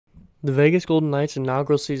The Vegas Golden Knights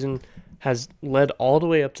inaugural season has led all the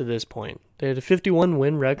way up to this point. They had a 51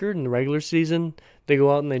 win record in the regular season. They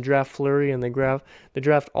go out and they draft Fleury and they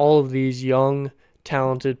draft all of these young,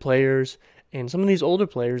 talented players and some of these older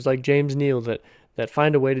players like James Neal that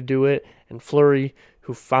find a way to do it, and Fleury,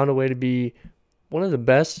 who found a way to be one of the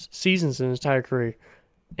best seasons in his entire career.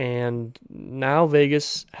 And now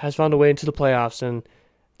Vegas has found a way into the playoffs, and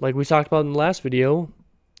like we talked about in the last video,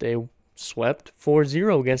 they swept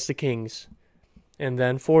 4-0 against the Kings, and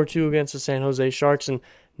then 4-2 against the San Jose Sharks, and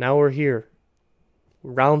now we're here.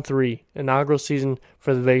 Round 3, inaugural season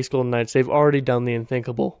for the Vegas Golden Knights. They've already done the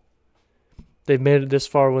unthinkable. They've made it this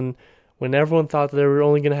far when everyone thought that they were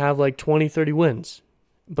only going to have like 20, 30 wins.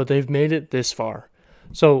 But they've made it this far.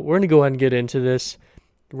 So we're going to go ahead and get into this.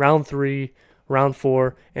 Round 3, round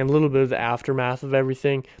 4, and a little bit of the aftermath of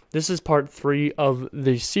everything. This is part 3 of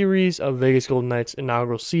the series of Vegas Golden Knights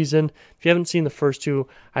inaugural season. If you haven't seen the first 2,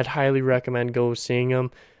 I'd highly recommend go seeing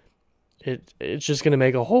them. It's just going to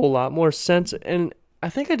make a whole lot more sense. And I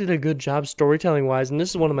think I did a good job storytelling-wise, and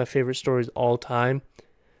this is one of my favorite stories all time.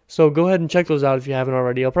 So go ahead and check those out if you haven't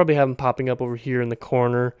already. I'll probably have them popping up over here in the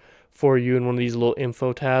corner for you in one of these little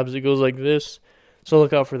info tabs. It goes like this, so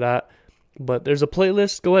look out for that. But there's a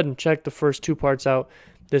playlist. Go ahead and check the first 2 parts out.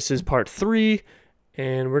 This is part 3,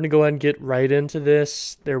 and we're going to go ahead and get right into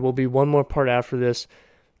this. There will be one more part after this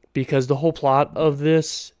because the whole plot of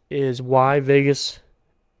this is why Vegas's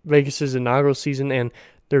inaugural season and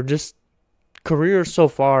their just career so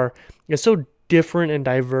far is so different and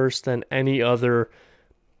diverse than any other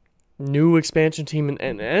new expansion team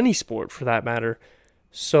in any sport for that matter.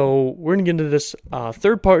 So we're going to get into this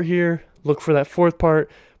third part here. Look for that fourth part.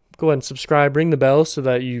 Go ahead and subscribe. Ring the bell so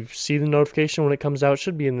that you see the notification when it comes out. It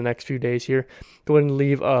should be in the next few days here. Go ahead and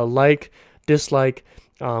leave a like, dislike,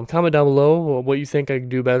 comment down below what you think I could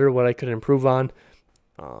do better, what I could improve on.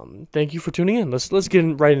 Thank you for tuning in. Let's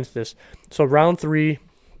get right into this. So round 3,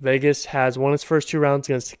 Vegas has won its first 2 rounds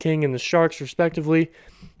against the King and the Sharks respectively.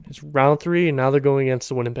 It's round 3, and now they're going against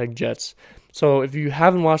the Winnipeg Jets. So if you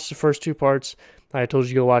haven't watched the first 2 parts, I told you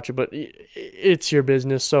to go watch it, but it's your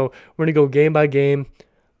business. So we're going to go game by game,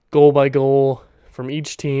 goal by goal from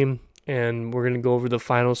each team, and we're going to go over the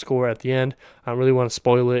final score at the end. I don't really want to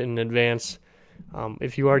spoil it in advance.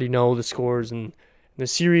 If you already know the scores in the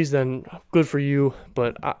series, then good for you.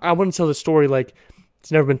 But I want to tell the story like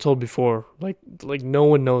it's never been told before, like no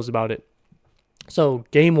one knows about it. So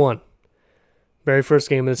game 1, very first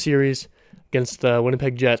game of the series against the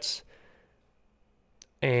Winnipeg Jets.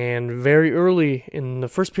 And very early in the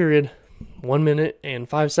first period, 1 minute and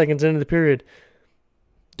 5 seconds into the period,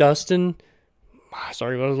 Dustin, what was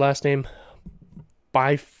his last name?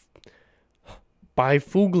 Byfuglian,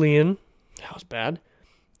 that was bad.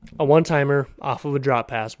 A one-timer off of a drop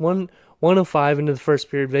pass. 1:05 into the first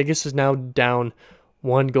period. Vegas is now down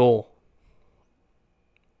 1 goal.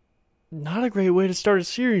 Not a great way to start a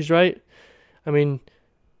series, right? I mean,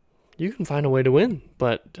 you can find a way to win,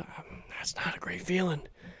 but that's not a great feeling.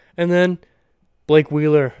 And then Blake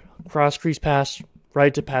Wheeler, cross-crease pass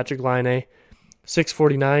right to Patrick Laine.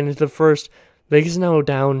 6:49 into the first. Vegas is now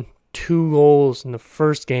down 2 goals in the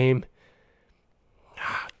first game.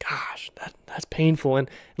 Gosh, that's painful. And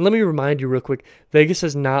let me remind you real quick, Vegas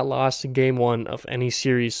has not lost in game 1 of any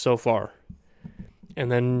series so far.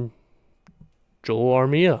 And then Joel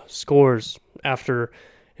Armia scores after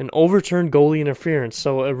an overturned goalie interference.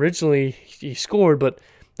 So originally he scored, but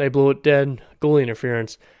they blew it dead, goalie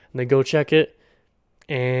interference. And they go check it,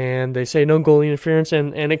 and they say no goalie interference,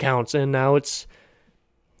 and it counts. And now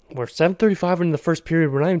we're 7:35 in the first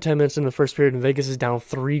period. We're not even 10 minutes in the first period, and Vegas is down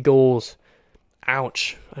 3 goals.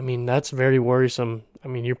 Ouch. I mean, that's very worrisome. I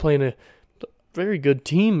mean, you're playing a very good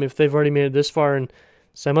team if they've already made it this far in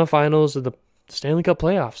semifinals of the Stanley Cup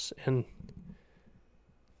playoffs, and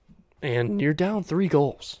you're down 3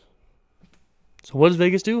 goals. So what does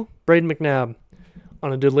Vegas do? Braden McNabb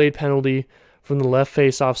on a delayed penalty from the left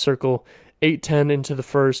face-off circle, 8:10 into the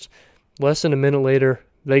first. Less than a minute later,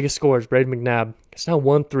 Vegas scores. Braden McNabb. It's now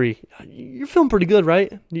 1-3. You're feeling pretty good,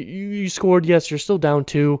 right? You scored. Yes, you're still down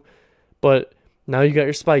 2, but now you got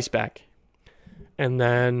your spice back. And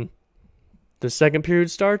then the second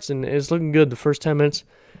period starts, and it's looking good. The first 10 minutes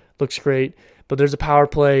looks great, but there's a power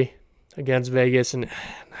play against Vegas, and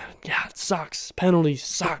yeah, it sucks. Penalties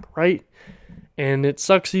suck, right? And it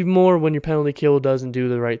sucks even more when your penalty kill doesn't do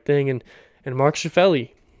the right thing. And Mark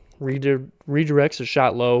Scheifele redirects a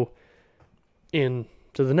shot low into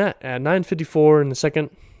the net at 9:54 in the second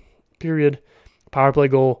period. Power play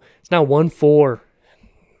goal. It's now 1-4.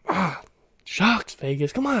 Shucks,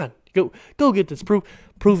 Vegas. Come on. Go get this.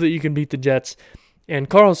 Prove that you can beat the Jets. And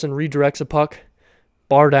Carlson redirects a puck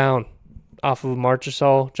bar down off of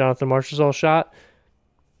Jonathan Marchessault shot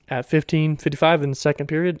at 15:55 in the second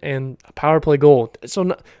period, and a power play goal.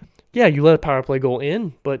 So, yeah, you let a power play goal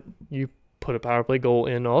in, but you put a power play goal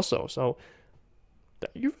in also. So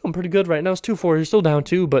you're feeling pretty good right now. It's 2-4. You're still down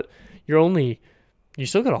 2, but you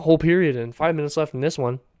still got a whole period and 5 minutes left in this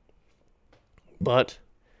one. But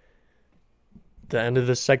the end of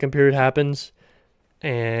the second period happens,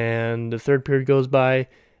 and the third period goes by,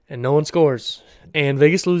 and no one scores. And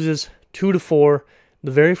Vegas loses 2-4,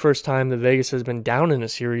 the very first time that Vegas has been down in a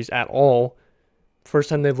series at all. First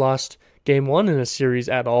time they've lost Game 1 in a series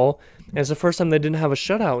at all. And it's the first time they didn't have a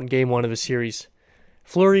shutout in Game 1 of a series.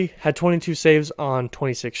 Fleury had 22 saves on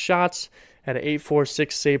 26 shots at an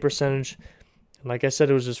 .846 save percentage. And like I said,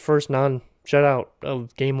 it was his first non-shutout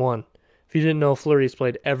of Game 1. If you didn't know, Fleury has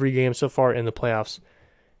played every game so far in the playoffs.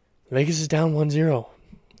 Vegas is down 1-0.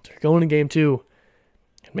 They're going to Game 2.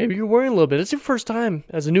 And maybe you're worrying a little bit. It's your first time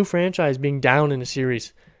as a new franchise being down in a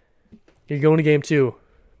series. You're going to Game 2.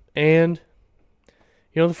 And,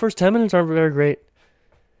 the first 10 minutes aren't very great.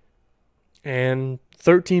 And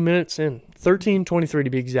 13 minutes in, 13:23 to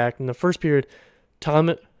be exact, in the first period,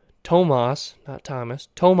 Tomas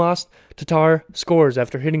Tatar scores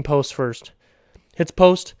after hitting post first. Hits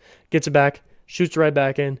post, gets it back, shoots right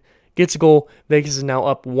back in, gets a goal. Vegas is now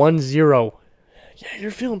up 1-0. Yeah,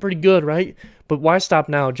 you're feeling pretty good, right? But why stop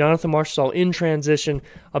now? Jonathan Marchessault in transition,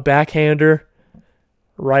 a backhander,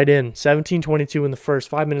 right in. 17:22 in the first.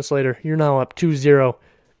 5 minutes later, you're now up 2-0.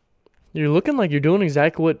 You're looking like you're doing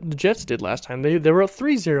exactly what the Jets did last time. They were up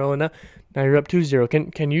 3-0, and now you're up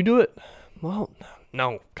 2-0. Can you do it? Well,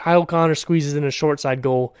 no. Kyle Connor squeezes in a short side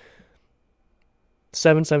goal.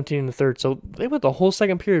 7:17 in the third. So they went the whole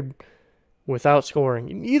second period without scoring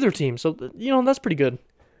in either team. So, that's pretty good.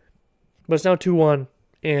 But it's now 2-1,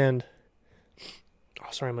 and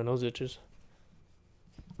sorry, my nose itches.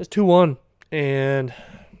 It's 2-1, and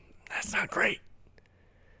that's not great.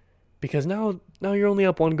 Because now you're only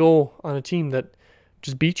up 1 goal on a team that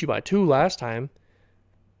just beat you by 2 last time.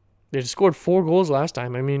 They just scored 4 goals last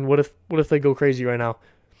time. I mean, what if they go crazy right now?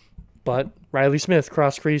 But Riley Smith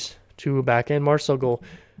cross crease to a backhand Marchessault goal.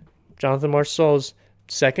 Jonathan Marchessault's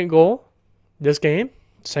second goal this game,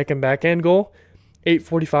 second backhand goal,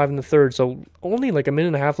 8:45 in the third. So only like a minute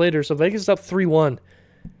and a half later. So Vegas is up 3-1.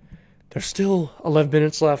 There's still 11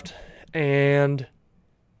 minutes left, and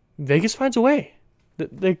Vegas finds a way.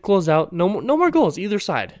 They close out. No more goals either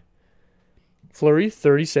side. Fleury,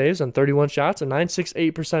 30 saves on 31 shots, a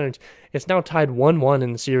 .968 percentage. It's now tied 1-1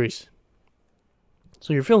 in the series.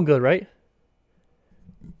 So you're feeling good, right?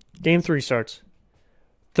 Game 3 starts.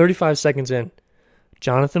 35 seconds in.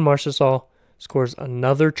 Jonathan Marchessault scores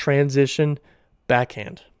another transition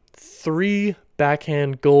backhand. 3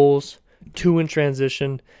 backhand goals, 2 in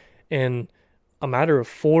transition, in a matter of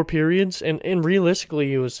 4 periods. And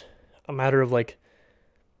realistically, it was a matter of like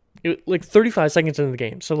 35 seconds into the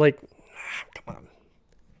game. So, come on.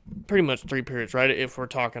 Pretty much 3 periods, right? If we're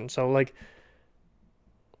talking. So,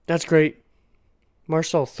 that's great.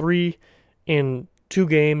 Marchessault 3 in 2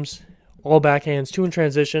 games, all backhands, 2 in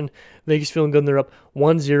transition. Vegas feeling good, and they're up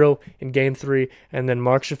 1-0 in Game 3. And then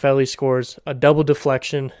Mark Scheifele scores a double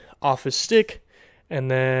deflection off his stick and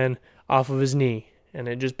then off of his knee. And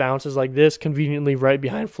it just bounces like this, conveniently right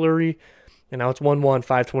behind Fleury. And now it's 1-1,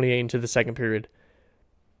 5:28 into the second period.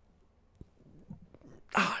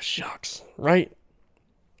 Shucks, right?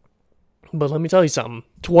 But let me tell you something.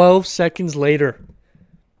 12 seconds later,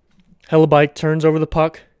 Hellebuyck turns over the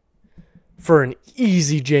puck for an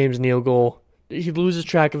easy James Neal goal. He loses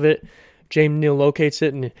track of it. James Neal locates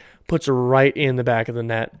it and puts it right in the back of the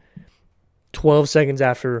net. 12 seconds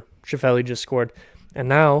after Scheifele just scored. And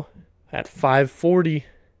now, at 5:40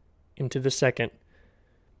 into the second,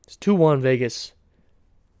 it's 2-1 Vegas.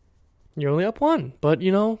 You're only up 1, but,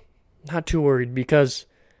 not too worried, because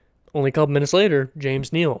only a couple minutes later,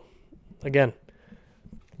 James Neal, again,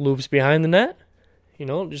 loops behind the net,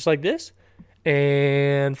 just like this,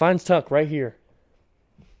 and finds Tuck right here.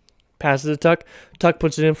 Passes to Tuck. Tuck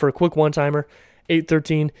puts it in for a quick one-timer.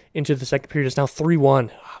 8:13 into the second period. It's now 3-1.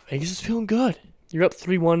 Vegas is feeling good. You're up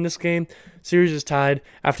 3-1 in this game. Series is tied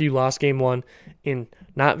after you lost Game 1 in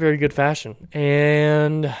not very good fashion.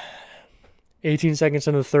 And 18 seconds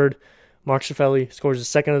into the third, Mark Scheifele scores the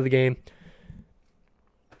second of the game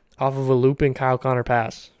off of a looping Kyle Connor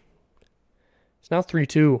pass. It's now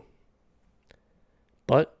 3-2.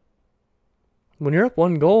 But when you're up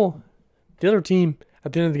 1 goal, the other team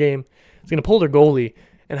at the end of the game is going to pull their goalie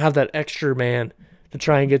and have that extra man to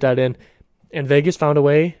try and get that in. And Vegas found a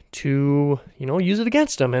way to, use it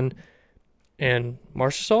against them. And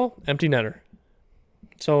Marchessault, empty netter.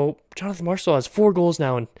 So Jonathan Marshall has 4 goals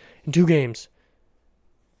now in 2 games.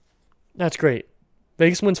 That's great.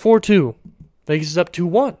 Vegas wins 4-2. Vegas is up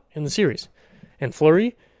 2-1 in the series. And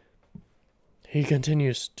Fleury, he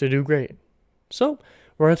continues to do great. So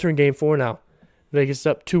we're entering game 4 now. Vegas is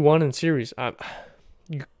up 2-1 in the series.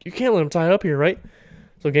 You can't let him tie it up here, right?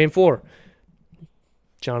 So game 4.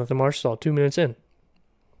 Jonathan Marshall, 2 minutes in.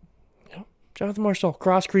 Jonathan Marshall,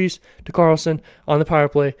 cross crease to Carlson on the power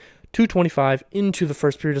play. 2:25 into the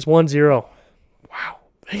first period is 1-0. Wow.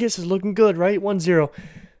 Vegas is looking good, right? 1-0.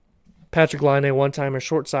 Patrick Laine, one-timer,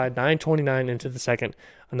 short side, 9:29 into the second.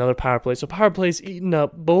 Another power play. So power plays eating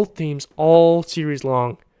up both teams all series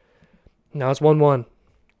long. Now it's 1-1.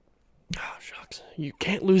 Oh, shucks. You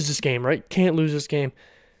can't lose this game, right? Can't lose this game.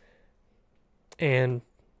 And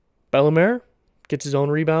Bellemare gets his own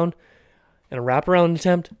rebound and a wraparound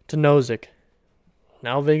attempt to Nozick.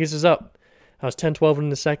 Now Vegas is up. I was 10-12 in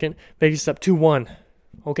the second. Vegas is up 2-1.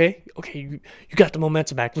 Okay, you got the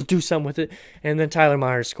momentum back. Let's do something with it. And then Tyler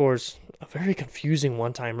Myers scores a very confusing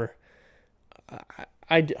one-timer.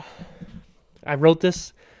 I wrote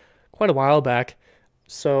this quite a while back,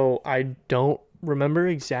 so I don't remember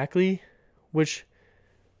exactly which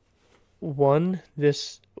one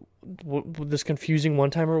this confusing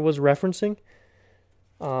one-timer was referencing.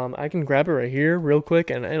 I can grab it right here real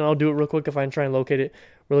quick, and I'll do it real quick if I can try and locate it.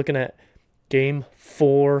 We're looking at game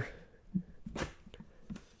 4.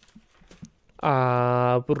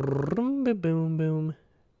 Boom.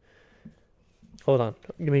 Hold on.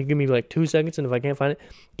 Give me like 2 seconds, and if I can't find it,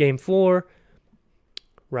 game 4.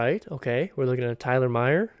 Right? Okay. We're looking at Tyler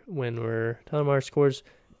Meyer. Tyler Meyer scores.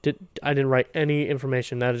 I didn't write any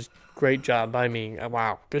information. That is great job by me.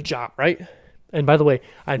 Wow, good job, right? And by the way,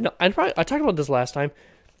 I talked about this last time.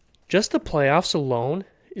 Just the playoffs alone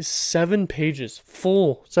is 7 pages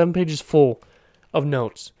full of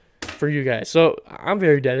notes for you guys. So I'm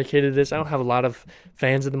very dedicated to this. I don't have a lot of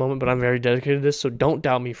fans at the moment, but I'm very dedicated to this. So don't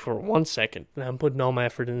doubt me for 1 second. I'm putting all my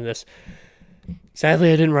effort into this.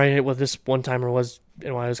 Sadly, I didn't write it what this one-timer was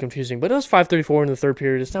and why it was confusing. But it was 5:34 in the third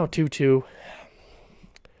period. It's now 2-2.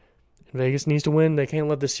 Vegas needs to win. They can't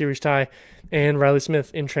let this series tie. And Riley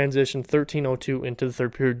Smith in transition, 13:02 into the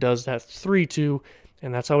third period, does that 3-2,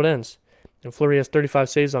 and that's how it ends. And Fleury has 35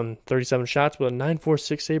 saves on 37 shots with a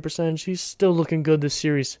 .946 save percentage. He's still looking good this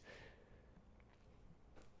series.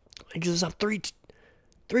 Vegas is up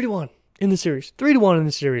 3-1 in the series. 3-1 in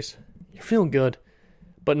the series. You're feeling good.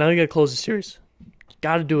 But now you got to close the series. You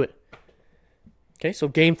got to do it. Okay, so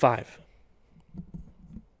game 5.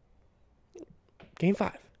 Game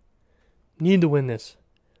 5. Need to win this.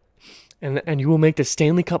 And you will make the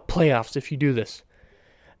Stanley Cup playoffs if you do this.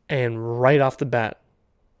 And right off the bat,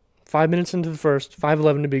 5 minutes into the first,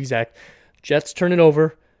 5:11 to be exact, Jets turn it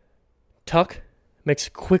over. Tuck makes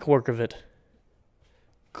quick work of it.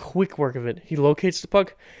 He locates the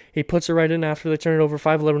puck. He puts it right in after they turn it over.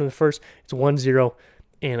 5:11 in the first. It's 1-0.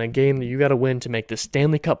 And a game that you got to win to make the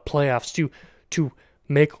Stanley Cup playoffs to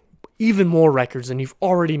make even more records than you've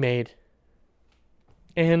already made.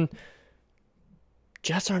 And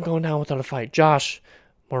Jets aren't going down without a fight. Josh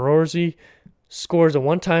Mororzi scores a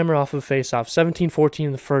one-timer off of a face-off. 17-14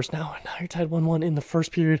 in the first. Now you're tied 1-1 in the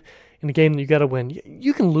first period in a game that you got to win.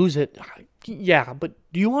 You can lose it. Yeah, but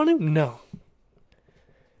do you want to? No.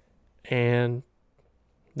 And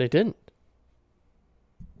they didn't.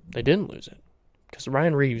 They didn't lose it. Because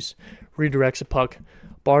Ryan Reeves redirects a puck.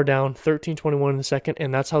 Bar down, 13-21 in the second,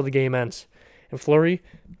 and that's how the game ends. And Fleury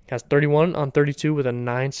has 31 on 32 with a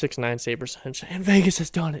 .969 save percentage. And Vegas has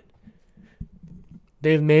done it.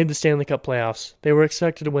 They've made the Stanley Cup playoffs. They were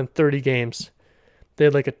expected to win 30 games. They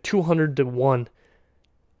had like a 200-1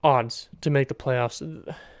 odds to make the playoffs.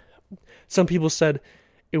 Some people said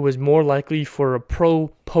it was more likely for a pro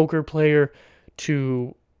poker player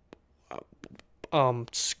to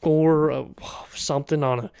score something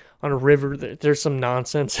on a river. There's some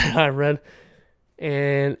nonsense that I read.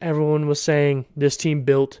 And everyone was saying this team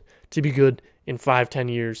built to be good in 5-10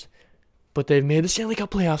 years. But they've made the Stanley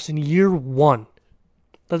Cup playoffs in year 1.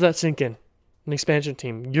 Let that sink in. An expansion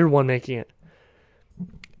team, year 1 making it.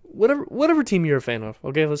 Whatever team you're a fan of,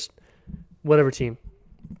 okay? Whatever team.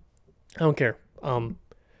 I don't care.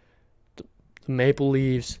 The Maple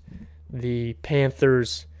Leafs, the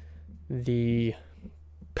Panthers, the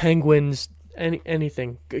Penguins,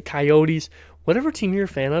 anything, Coyotes, whatever team you're a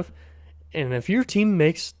fan of, and if your team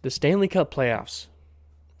makes the Stanley Cup playoffs,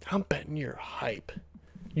 I'm betting you're hype.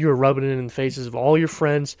 You're rubbing it in the faces of all your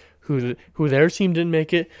friends who their team didn't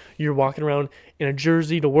make it. You're walking around in a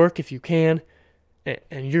jersey to work if you can,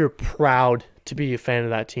 and you're proud to be a fan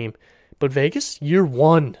of that team. But Vegas, year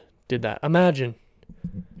 1 did that.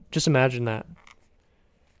 Just imagine that.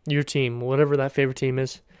 your team, whatever that favorite team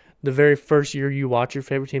is, the very first year you watch your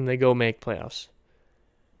favorite team, they go make playoffs.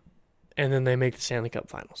 And then they make the Stanley Cup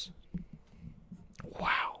Finals.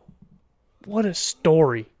 Wow. What a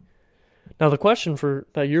story. Now, the question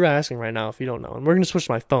that you're asking right now, if you don't know, and we're going to switch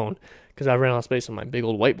to my phone because I ran out of space on my big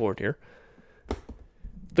old whiteboard here.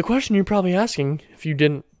 The question you're probably asking, if you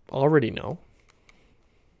didn't already know,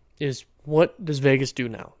 is what does Vegas do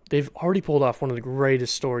now? They've already pulled off one of the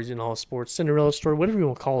greatest stories in all sports, Cinderella story, whatever you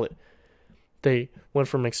want to call it. They went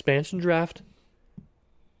from an expansion draft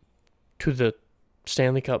to the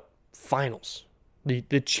Stanley Cup Finals, the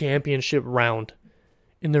championship round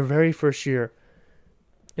in their very first year.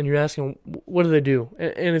 And you're asking, what do they do?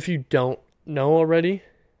 And if you don't know already,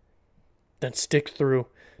 then stick through,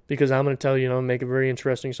 because I'm going to tell you, make it very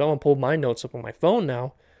interesting. So I'm going to pull my notes up on my phone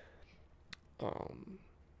now.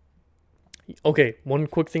 Okay, one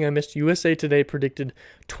quick thing I missed. USA Today predicted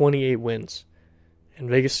 28 wins. And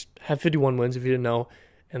Vegas had 51 wins, if you didn't know.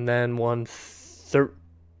 And then won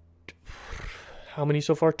how many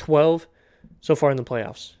so far? 12 so far in the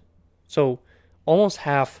playoffs. So almost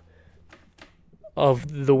half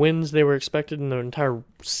of the wins they were expected in the entire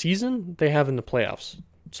season, they have in the playoffs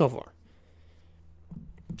so far.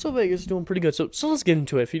 So Vegas is doing pretty good. So let's get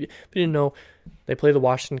into it. If you didn't know, they play the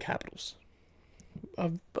Washington Capitals.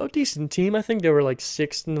 A decent team. I think they were like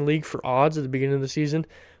 6th in the league for odds at the beginning of the season.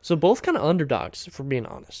 So both kind of underdogs, if we're being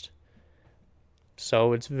honest.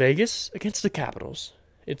 So it's Vegas against the Capitals.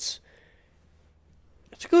 It's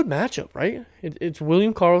a good matchup, right? It's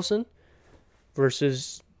William Karlsson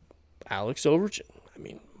versus Alex Ovechkin. I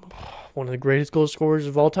mean, one of the greatest goal scorers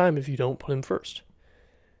of all time if you don't put him first.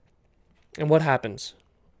 And what happens?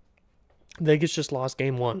 Vegas just lost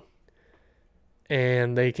game 1.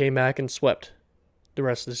 And they came back and swept the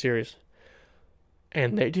rest of the series.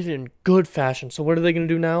 And they did it in good fashion. So what are they going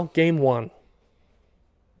to do now? Game 1.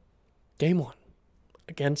 Game 1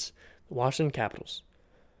 against the Washington Capitals.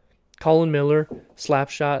 Colin Miller, slap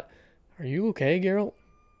shot. Are you okay, Geralt?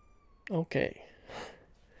 Okay.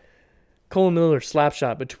 Colin Miller, slap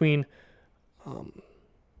shot between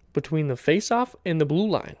the face-off and the blue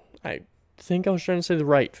line. I think I was trying to say the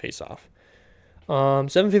right face-off.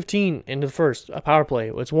 7:15 into the first, a power play.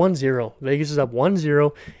 It's 1-0. Vegas is up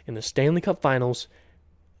 1-0 in the Stanley Cup Finals.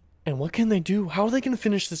 And what can they do? How are they going to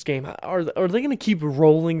finish this game? Are they going to keep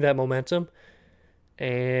rolling that momentum?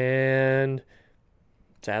 And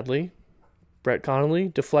sadly, Brett Connolly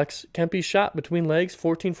deflects Kempe's shot between legs,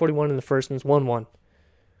 14:41 in the first, and it's 1-1.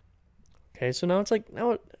 Okay, so now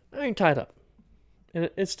you're tied up. And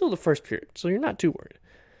it's still the first period, so you're not too worried.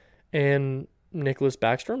 And Nicholas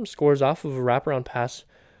Backstrom scores off of a wraparound pass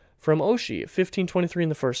from Oshie at 15:23 in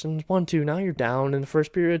the first, and 1-2. Now you're down in the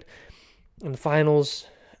first period in the finals.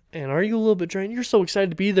 And are you a little bit drained? You're so excited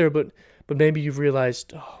to be there, but maybe you've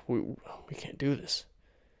realized, we can't do this.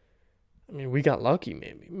 I mean, we got lucky,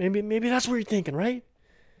 maybe. Maybe that's what you're thinking, right?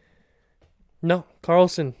 No,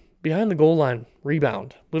 Karlsson, behind the goal line,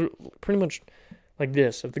 rebound. Pretty much like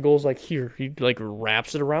this. If the goal's like here, he like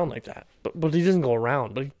wraps it around like that. But he doesn't go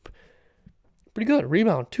around. But pretty good.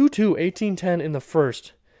 Rebound. 2-2, 18-10 in the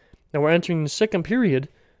first. Now we're entering the second period.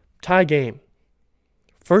 Tie game.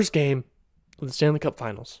 First game of the Stanley Cup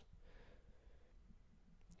Finals.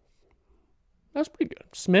 That's pretty good.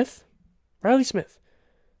 Riley Smith,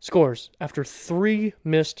 scores after 3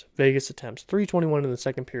 missed Vegas attempts. 3:21 in the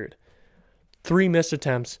second period. 3 missed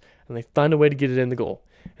attempts, and they find a way to get it in the goal.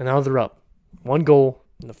 And now they're up 1 goal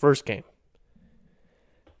in the first game.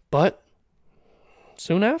 But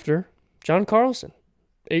soon after, John Karlsson,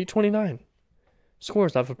 8:29,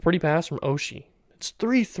 scores off a pretty pass from Oshie. It's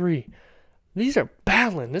 3-3. These are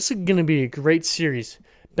battling. This is going to be a great series.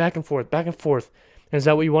 Back and forth, back and forth. And is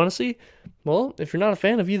that what you want to see? Well, if you're not a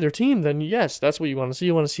fan of either team, then yes, that's what you want to see.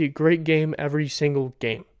 You want to see a great game every single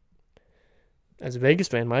game. As a Vegas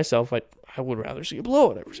fan myself, I would rather see a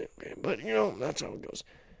blowout every single game. But, that's how it goes.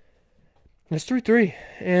 It's 3-3.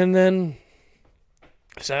 And then,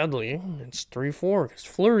 sadly, it's 3-4 because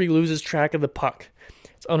Fleury loses track of the puck.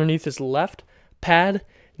 It's underneath his left pad.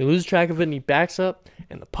 He loses track of it, and he backs up,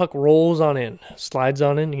 and the puck rolls on in. Slides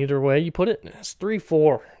on in, either way you put it. And it's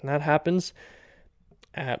 3-4. And that happens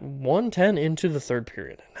at 1:10 into the third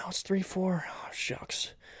period. Now it's 3-4. Oh,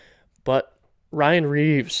 shucks. But Ryan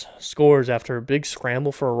Reeves scores after a big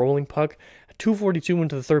scramble for a rolling puck. At 2:42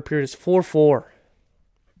 into the third period, it's 4-4.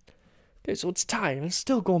 Okay, so it's tied, and it's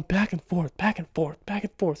still going back and forth, back and forth, back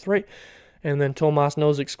and forth, right? And then Tomas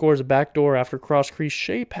Nozick scores a backdoor after cross-crease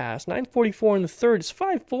Shea pass. 9:44 in the third, it's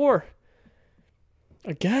 5-4.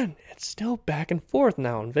 Again, it's still back and forth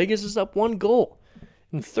now, and Vegas is up 1 goal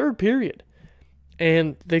in the third period.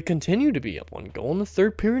 And they continue to be up 1 goal in the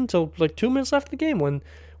third period until like 2 minutes left in the game when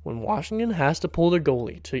Washington has to pull their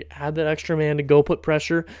goalie to add that extra man to go put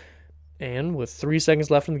pressure. And with 3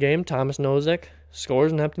 seconds left in the game, Thomas Nosek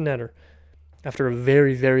scores an empty netter after a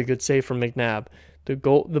very, very good save from McNabb.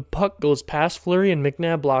 The puck goes past Fleury and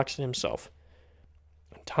McNabb blocks it himself.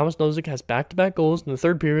 Thomas Nosek has back-to-back goals in the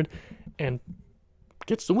third period and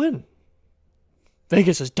gets the win.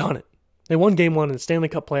 Vegas has done it. They won Game 1 in the Stanley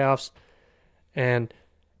Cup playoffs, and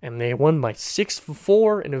they won by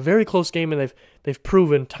 6-4 in a very close game, and they've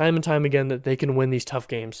proven time and time again that they can win these tough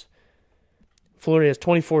games. Fleury has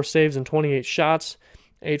 24 saves and 28 shots,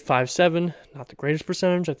 8.57, not the greatest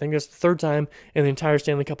percentage. I think that's the third time in the entire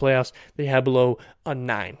Stanley Cup playoffs they had below a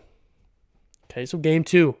 9. Okay, so Game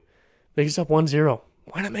 2, Vegas up 1-0.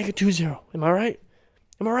 Why not make it 2-0? Am I right?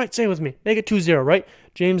 Am I right? Say it with me. Make it 2-0, right?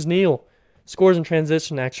 James Neal scores in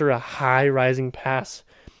transition after a high rising pass.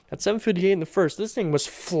 At 7:58 in the first, this thing was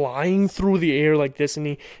flying through the air like this,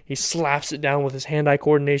 and he slaps it down with his hand-eye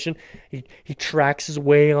coordination. He tracks his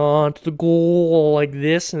way onto the goal like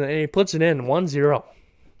this, and he puts it in 1-0.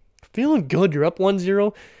 Feeling good. You're up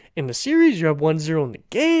 1-0 in the series. You're up 1-0 in the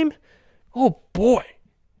game. Oh, boy.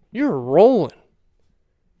 You're rolling.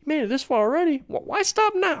 You made it this far already. Well, why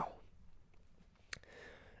stop now?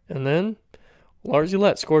 And then Lars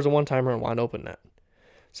Ulett scores a one-timer and wide open net.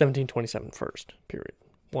 17:27 first period.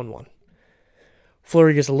 1-1.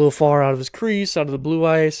 Fleury gets a little far out of his crease, out of the blue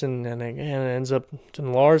ice, and again it ends up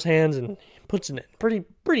in Lars' hands and puts it in.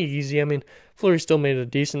 Pretty easy. I mean, Fleury still made a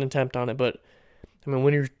decent attempt on it, but I mean,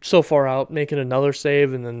 when you're so far out, making another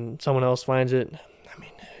save and then someone else finds it, I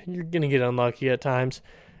mean, you're going to get unlucky at times,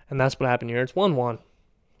 and that's what happened here. It's 1-1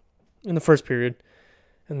 in the first period,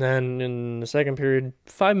 and then in the second period,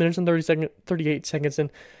 5 minutes and 38 seconds in,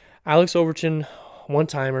 Alex Overton,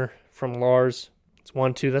 one-timer from Lars. It's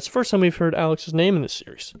 1-2. That's the first time we've heard Alex's name in this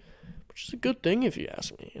series, which is a good thing if you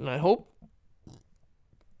ask me. And I hope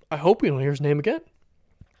we don't hear his name again.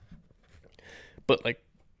 But, like,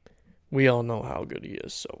 we all know how good he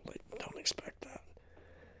is, so, like, don't expect that.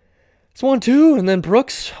 It's 1-2, and then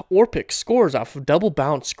Brooks Orpik scores off of double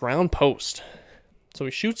bounce ground post. So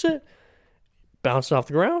he shoots it, bounces off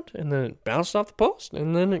the ground, and then it bounces off the post,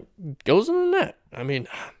 and then it goes in the net. I mean,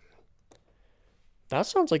 that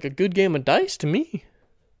sounds like a good game of dice to me.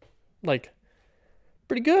 Like,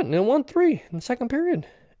 pretty good. And it 1-3 in the second period.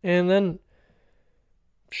 And then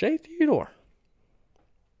Shea Theodore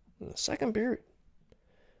in the second period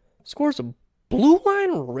scores a blue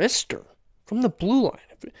line wrister from the blue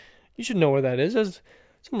line. You should know where that is. It's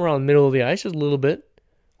somewhere around the middle of the ice, just a little bit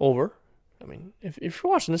over. I mean, if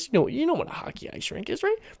you're watching this, you know what a hockey ice rink is,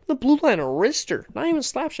 right? From the blue line, a wrister. Not even a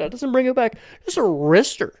slap shot. Doesn't bring it back. Just a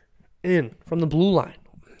wrister in from the blue line.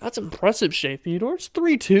 That's impressive, Shea Theodore. It's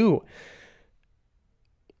 3-2.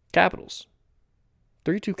 Capitals.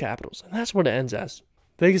 3-2 Capitals. And that's what it ends as.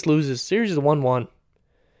 Vegas loses. Series is 1-1.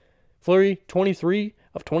 Fleury, 23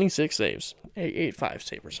 of 26 saves. 8.85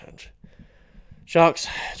 save percentage. Sharks,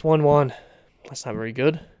 it's 1-1. That's not very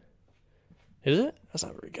good. Is it? That's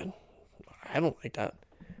not very good. I don't like that.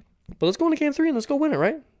 But let's go into Game 3 and let's go win it,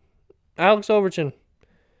 right? Alex Overton.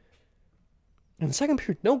 In the second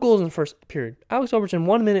period, no goals in the first period. Alex Overton,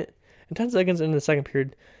 1 minute and 10 seconds into the second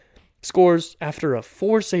period, scores after a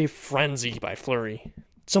 4-save frenzy by Fleury.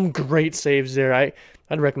 Some great saves there. I'd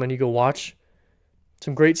recommend you go watch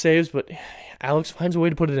some great saves, but Alex finds a way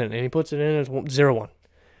to put it in, and he puts it in as 0-1.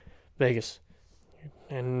 Vegas.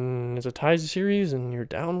 And it's a ties series, and you're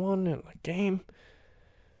down 1 in a game.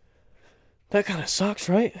 That kind of sucks,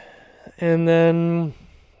 right? And then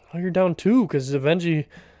you're down 2 because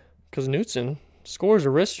Knutson scores a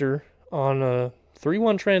wrister on a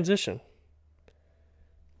 3-1 transition.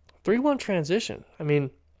 3-1 transition. I mean,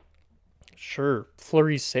 sure,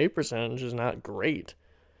 Fleury's save percentage is not great.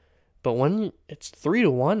 But when it's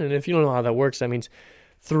 3-1, and if you don't know how that works, that means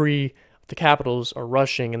 3 of the Capitals are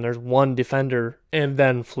rushing, and there's 1 defender, and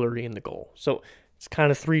then Fleury in the goal. So it's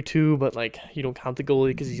kind of 3-2, but like you don't count the goalie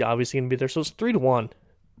because he's obviously going to be there. So it's 3-1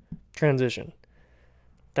 transition.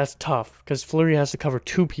 That's tough because Fleury has to cover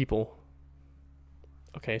 2 people.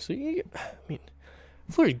 Okay, so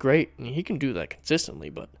Fleury's great, and he can do that consistently,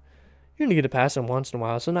 but you're going to get a pass him once in a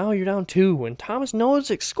while. So now you're down 2, and Thomas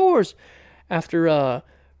Nosek scores after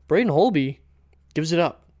Braden Holtby gives it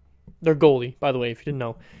up. Their goalie, by the way, if you didn't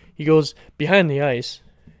know. He goes behind the ice,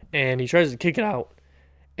 and he tries to kick it out,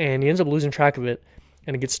 and he ends up losing track of it,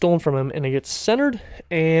 and it gets stolen from him, and it gets centered,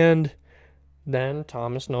 and then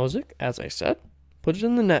Thomas Nosek, as I said, puts it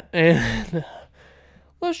in the net, and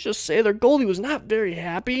let's just say their goalie was not very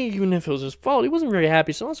happy, even if it was his fault. He wasn't very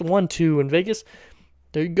happy, so that's 1-2 in Vegas.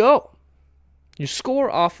 There you go. You score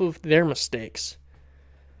off of their mistakes.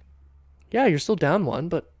 Yeah, you're still down 1,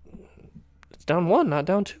 but it's down 1, not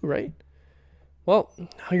down 2, right? Well,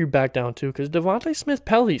 now you're back down 2 because Devontae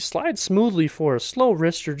Smith-Pelly slides smoothly for a slow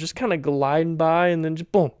wrister, just kind of gliding by and then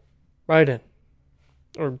just boom, right in.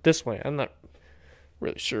 Or this way. I'm not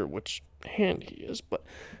really sure which hand he is, but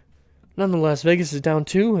nonetheless, Vegas is down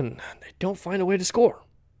 2 and they don't find a way to score.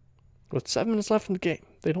 With 7 minutes left in the game,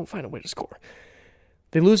 they don't find a way to score.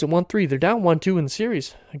 They lose at 1-3. They're down 1-2 in the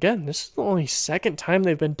series. Again, this is the only second time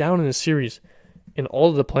they've been down in a series in all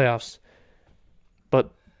of the playoffs.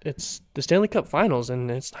 But it's the Stanley Cup Finals,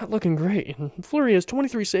 and it's not looking great. And Fleury has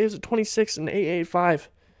 23 saves at 26 and 8.85.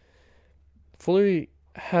 Fleury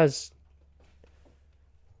has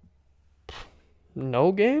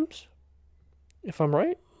no games, if I'm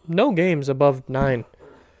right. No games above 9%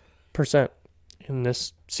 in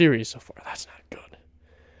this series so far. That's not good.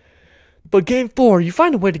 But game 4, you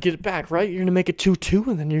find a way to get it back, right? You're going to make it 2-2,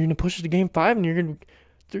 and then you're going to push it to game 5, and you're going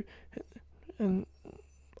to... And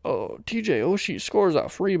TJ Oshie scores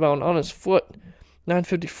off rebound on his foot.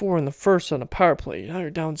 9:54 in the first on a power play. Now you're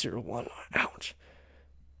down 0-1. Ouch.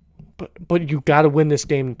 But you got to win this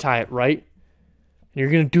game to tie it, right? And you're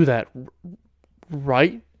going to do that,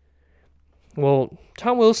 right? Well,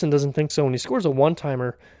 Tom Wilson doesn't think so, and he scores a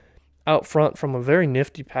one-timer out front from a very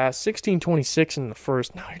nifty pass. 16:26 in the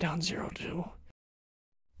first. Now you're down 0-2. You're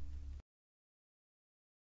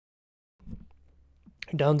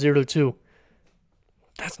down 0-2.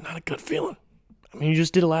 That's not a good feeling. I mean, you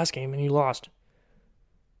just did it last game and you lost.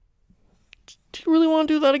 Do you really want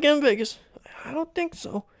to do that again, Vegas? I don't think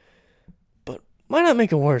so. But why not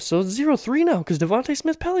make it worse? So it's 0-3 now because Devontae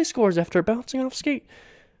Smith-Pelly scores after bouncing off skate.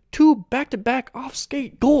 2 back-to-back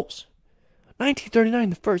off-skate goals. 19:39 in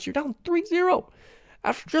the first. You're down 3-0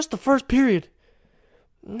 after just the first period.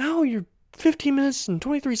 Now you're 15 minutes and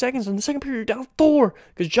 23 seconds in the second period. You're down 4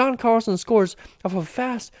 because John Carlson scores off a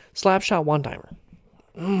fast slap shot one-timer.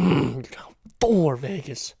 You're down 4,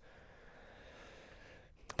 Vegas.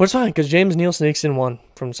 But it's fine because James Neal sneaks in 1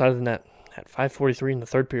 from the side of the net at 5:43 in the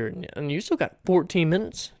third period. And you still got 14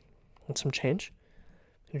 minutes and some change.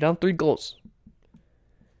 You're down 3 goals.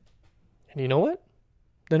 And you know what?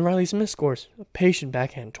 Then Riley Smith scores a patient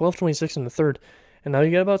backhand, 12:26 in the third. And now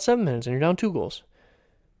you got about 7 minutes and you're down 2 goals.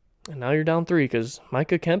 And now you're down 3 because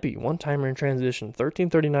Micah Kempe, one-timer in transition,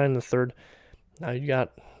 13:39 in the third. Now you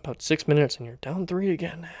got about 6 minutes and you're down 3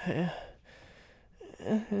 again.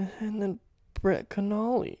 And then Brett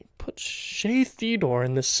Connolly puts Shea Theodore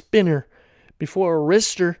in the spinner before a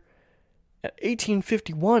wrister at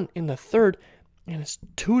 18:51 in the third. And it's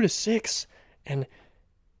 2-6. And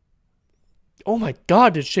oh my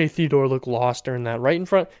God, did Shea Theodore look lost during that? Right in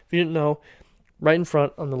front, if you didn't know, right in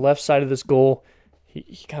front on the left side of this goal,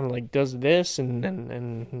 he kind of like does this and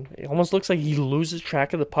it almost looks like he loses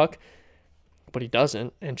track of the puck, but he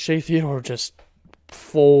doesn't. And Shea Theodore just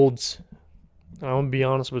folds. I'm going to be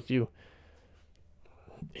honest with you.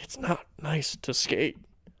 It's not nice to skate.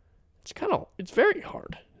 It's very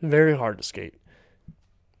hard to skate.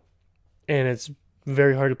 And it's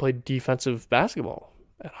very hard to play defensive basketball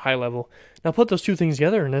at a high level. Now put those two things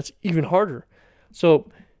together and that's even harder. So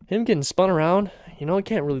him getting spun around, you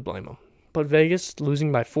can't really blame him. But Vegas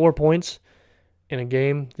losing by 4 points in a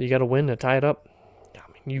game that you got to win to tie it up, I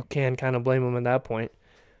mean, you can kind of blame them at that point.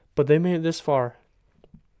 But they made it this far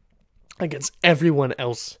against everyone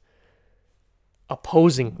else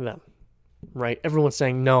opposing them, right? Everyone's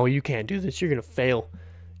saying, no, you can't do this. You're going to fail.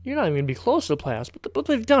 You're not even going to be close to the playoffs, but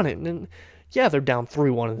they've done it. And yeah, they're down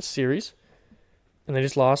 3-1 in the series. And they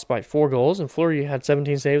just lost by 4 goals. And Fleury had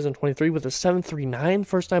 17 saves and 23 with a 7.39,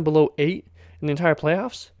 first time below 8 in the entire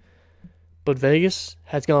playoffs. But Vegas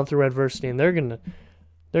has gone through adversity, and they're gonna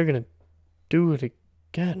do it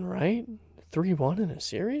again, right? 3-1 in a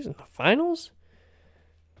series in the finals?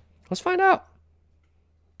 Let's find out.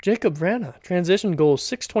 Jacob Vrana, transition goal,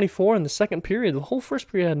 6:24 in the second period. The whole first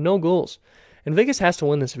period had no goals. And Vegas has to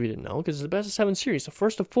win this if you didn't know, because it's the best of 7 series, the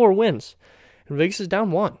first of 4 wins. And Vegas is down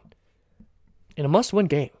 1 in a must-win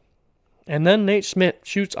game. And then Nate Schmidt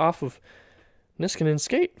shoots off of Niskanen's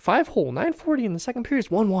skate, 5-hole, 9:40 in the second period,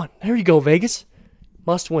 1-1. There you go, Vegas.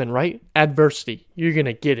 Must win, right? Adversity. You're going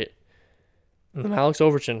to get it. And then Alex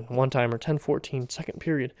Overton, one-timer, 10:14, second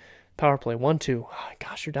period, power play, 1-2. Oh,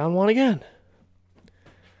 gosh, you're down 1 again.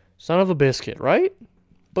 Son of a biscuit, right?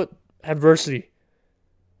 But adversity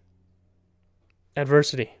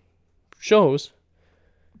shows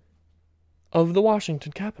of the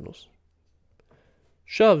Washington Capitals.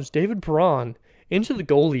 Shoves David Perron into the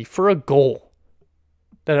goalie for a goal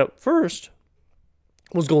that at first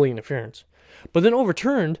was goalie interference, but then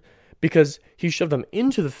overturned because he shoved him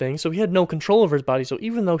into the thing, so he had no control over his body. So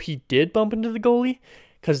even though he did bump into the goalie,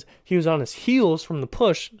 because he was on his heels from the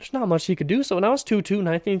push, there's not much he could do. So now it's 2-2,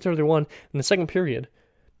 19:31 in the second period.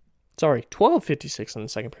 Sorry, 12:56 in the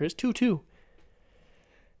second period. It's 2-2.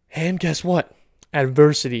 And guess what?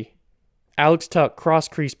 Adversity. Alex Tuck,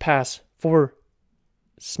 cross-crease pass for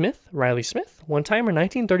Riley Smith. One-timer,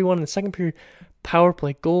 19:31 in the second period. Power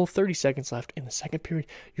play goal, 30 seconds left in the second period.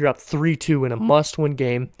 You're up 3-2 in a must-win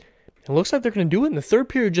game. It looks like they're going to do it, and the third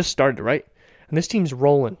period just started, right? And this team's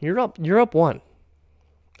rolling. You're up one.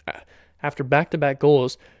 After back-to-back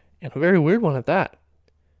goals, and a very weird one at that.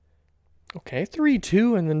 Okay,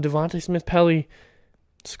 3-2, and then Devontae Smith-Pelly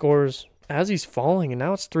scores as he's falling, and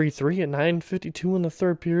now it's 3-3 at 9:52 in the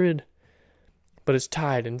third period. But it's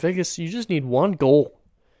tied. In Vegas, you just need one goal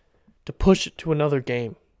to push it to another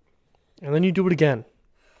game. And then you do it again.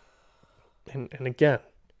 And again.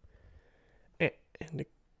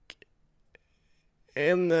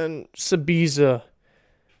 And then Sabisa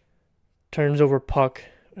turns over puck,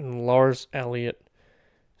 and Lars Elliott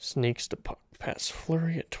sneaks the puck past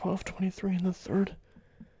Fleury at 12:23 in the third.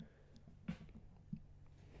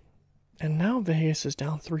 And now Vegas is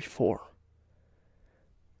down 3-4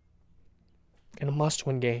 in a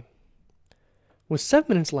must-win game with 7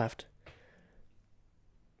 minutes left.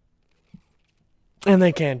 And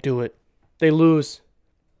they can't do it. They lose.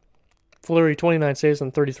 Fleury, 29 saves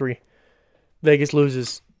on 33. Vegas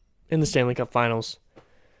loses in the Stanley Cup Finals.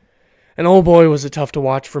 And oh boy, was it tough to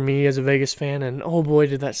watch for me as a Vegas fan. And oh boy,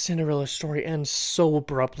 did that Cinderella story end so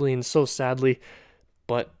abruptly and so sadly.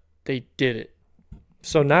 But they did it.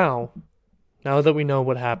 So now that we know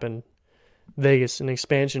what happened, Vegas, an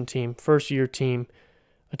expansion team, first-year team,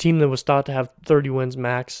 a team that was thought to have 30 wins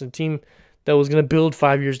max, a team that was going to build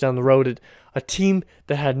 5 years down the road, a team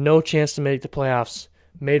that had no chance to make the playoffs,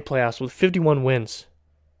 made playoffs with 51 wins.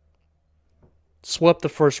 Swept the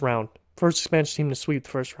first round. First expansion team to sweep the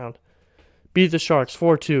first round. Beat the Sharks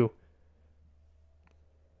 4-2.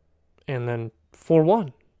 And then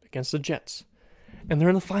 4-1 against the Jets. And they're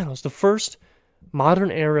in the finals. The first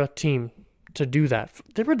modern era team to do that.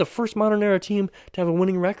 They were the first modern era team to have a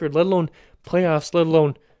winning record, let alone playoffs, let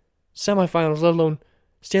alone semifinals, let alone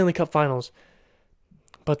Stanley Cup Finals.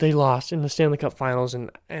 But they lost in the Stanley Cup Finals, and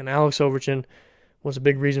Alex Ovechkin was a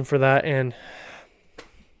big reason for that, and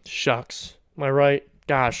shucks. Am I right?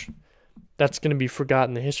 Gosh, that's going to be forgotten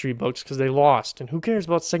in the history books because they lost, and who cares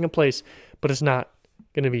about second place? But it's not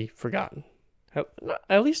going to be forgotten.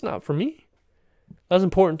 At least not for me. That was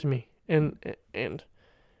important to me, and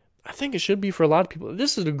I think it should be for a lot of people.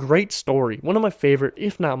 This is a great story, one of my favorite,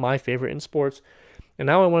 if not my favorite in sports. And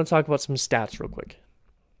now I want to talk about some stats real quick.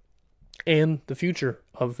 And the future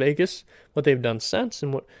of Vegas, what they've done since,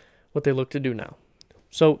 and what they look to do now.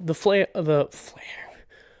 So the Fleury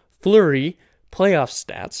playoff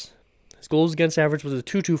stats, his goals against average was a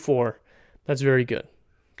 .224. That's very good.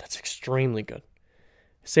 That's extremely good.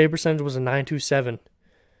 His save percentage was a .927,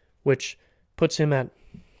 which puts him at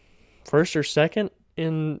first or second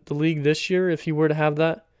in the league this year if he were to have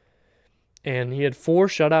that. And he had 4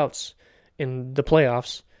 shutouts in the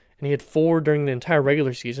playoffs, and he had 4 during the entire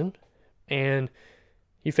regular season. And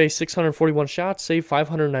he faced 641 shots, saved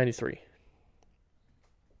 593.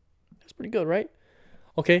 That's pretty good, right?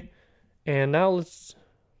 Okay, and now let's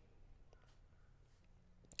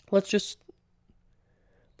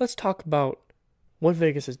talk about what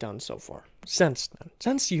Vegas has done so far since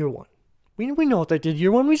year one. We know what they did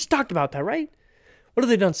year one. We just talked about that, right? What have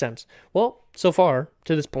they done since? Well, so far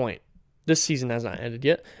to this point, this season has not ended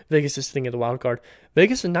yet. Vegas is sitting at the wild card.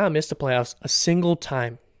 Vegas has not missed the playoffs a single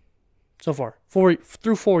time. So far,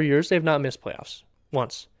 through 4 years, they've not missed playoffs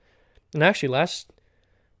once. And actually, last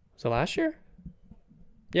year?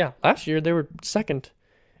 Yeah, last year they were second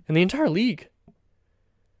in the entire league.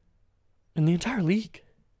 And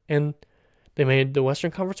they made the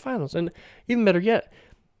Western Conference Finals. And even better yet,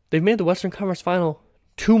 they've made the Western Conference Final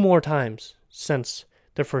 2 more times since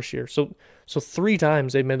their first year. So 3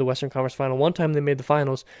 times they've made the Western Conference Final. 1 time they made the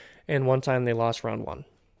finals, and 1 time they lost round 1,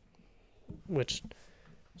 which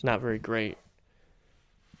is not very great.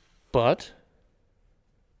 But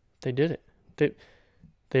they did it.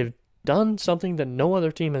 They've done something that no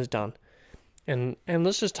other team has done. And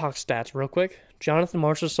let's just talk stats real quick. Jonathan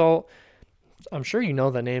Marchessault, I'm sure you know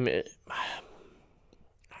that name.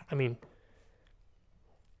 I mean,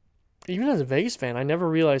 even as a Vegas fan, I never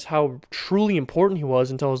realized how truly important he was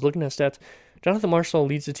until I was looking at stats. Jonathan Marchessault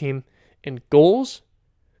leads the team in goals,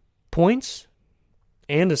 points,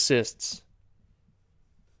 and assists.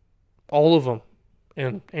 All of them.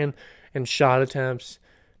 And shot attempts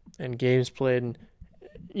and games played. And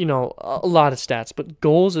a lot of stats, but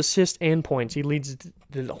goals, assists, and points. He leads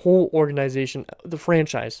the whole organization, the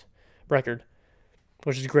franchise record,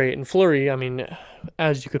 which is great. And Fleury, I mean,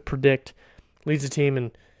 as you could predict, leads the team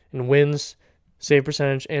in wins, save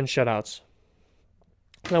percentage, and shutouts.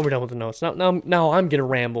 Now we're done with the notes. Now I'm going to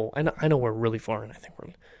ramble. I know we're really far in. I think we're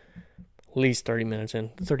at least 30 minutes in,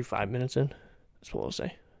 35 minutes in. That's what I'll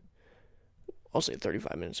say. I'll say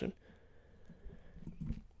 35 minutes in.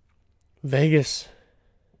 Vegas.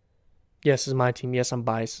 Yes, is my team. Yes, I'm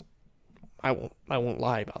biased. I won't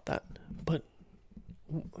lie about that. But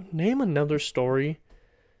name another story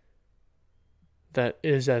that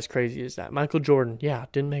is as crazy as that. Michael Jordan, yeah,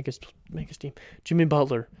 didn't make his team. Jimmy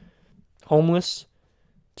Butler, homeless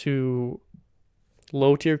to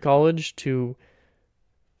low tier college to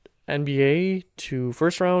NBA to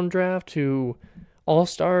first round draft to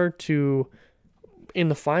all-star to in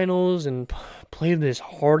the finals and played this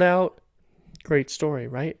hard out. Great story,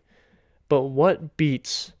 right? But what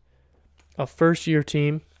beats a first-year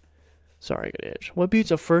team? Sorry, I got itch. What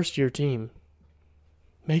beats a first-year team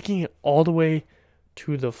making it all the way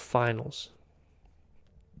to the finals?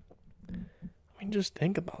 I mean, just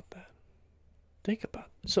think about that. Think about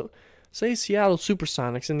it. So, say Seattle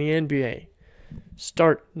Supersonics in the NBA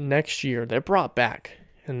start next year. They're brought back,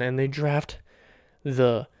 and then they draft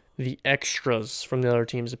the extras from the other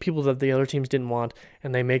teams, the people that the other teams didn't want,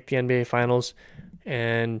 and they make the NBA Finals,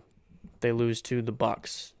 and they lose to the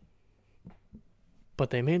Bucks.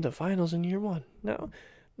 But they made the finals in year one. Now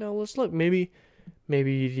let's look. Maybe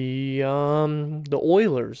the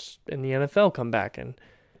Oilers in the NFL come back and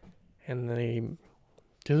they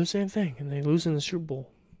do the same thing and they lose in the Super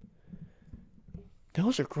Bowl.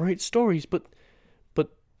 Those are great stories, but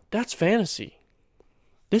that's fantasy.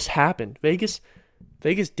 This happened. Vegas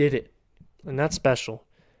did it, and that's special.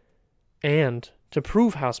 And to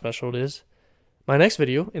prove how special it is, my next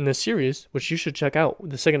video in this series, which you should check out,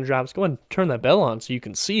 the second it drops, go ahead and turn that bell on so you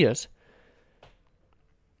can see it.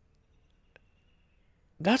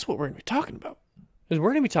 That's what we're going to be talking about. Is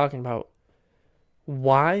we're going to be talking about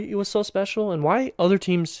why it was so special and why other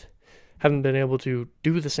teams haven't been able to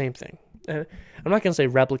do the same thing. And I'm not going to say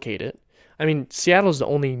replicate it. I mean, Seattle's the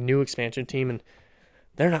only new expansion team, and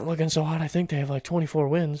they're not looking so hot. I think they have like 24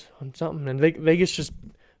 wins on something, and Vegas just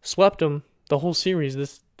swept them the whole series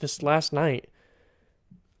this last night.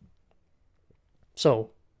 So,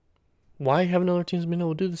 why haven't other teams been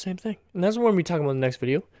able to do the same thing? And that's what we're going to be talking about in the next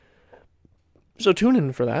video. So tune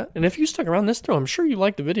in for that. And if you stuck around this through, I'm sure you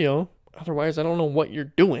liked the video. Otherwise, I don't know what you're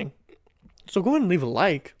doing. So go ahead and leave a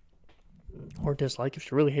like or dislike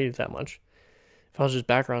if you really hate it that much. If I was just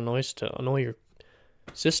background noise to annoy your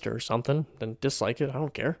sister or something, then dislike it. I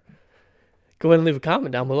don't care. Go ahead and leave a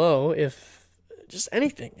comment down below if just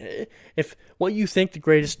anything. If what you think the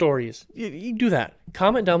greatest story is, you do that.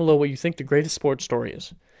 Comment down below what you think the greatest sports story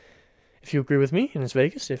is. If you agree with me and it's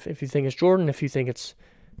Vegas, if you think it's Jordan, if you think it's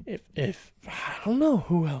if I don't know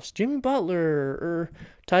who else, Jimmy Butler or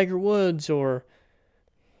Tiger Woods or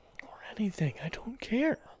anything, I don't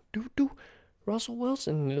care. Do Russell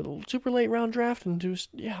Wilson, super late round draft, and do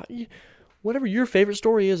whatever your favorite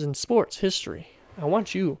story is in sports history. I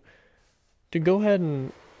want you to go ahead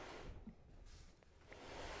and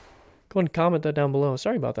comment that down below.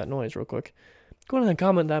 Sorry about that noise real quick. Go ahead and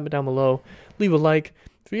comment that down below. Leave a like.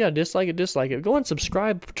 If you got dislike it. Go ahead and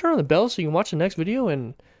subscribe. Turn on the bell so you can watch the next video.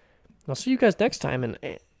 And I'll see you guys next time. And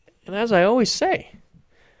as I always say,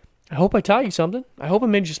 I hope I taught you something. I hope I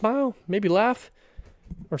made you smile, maybe laugh,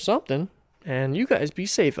 or something. And you guys be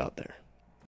safe out there.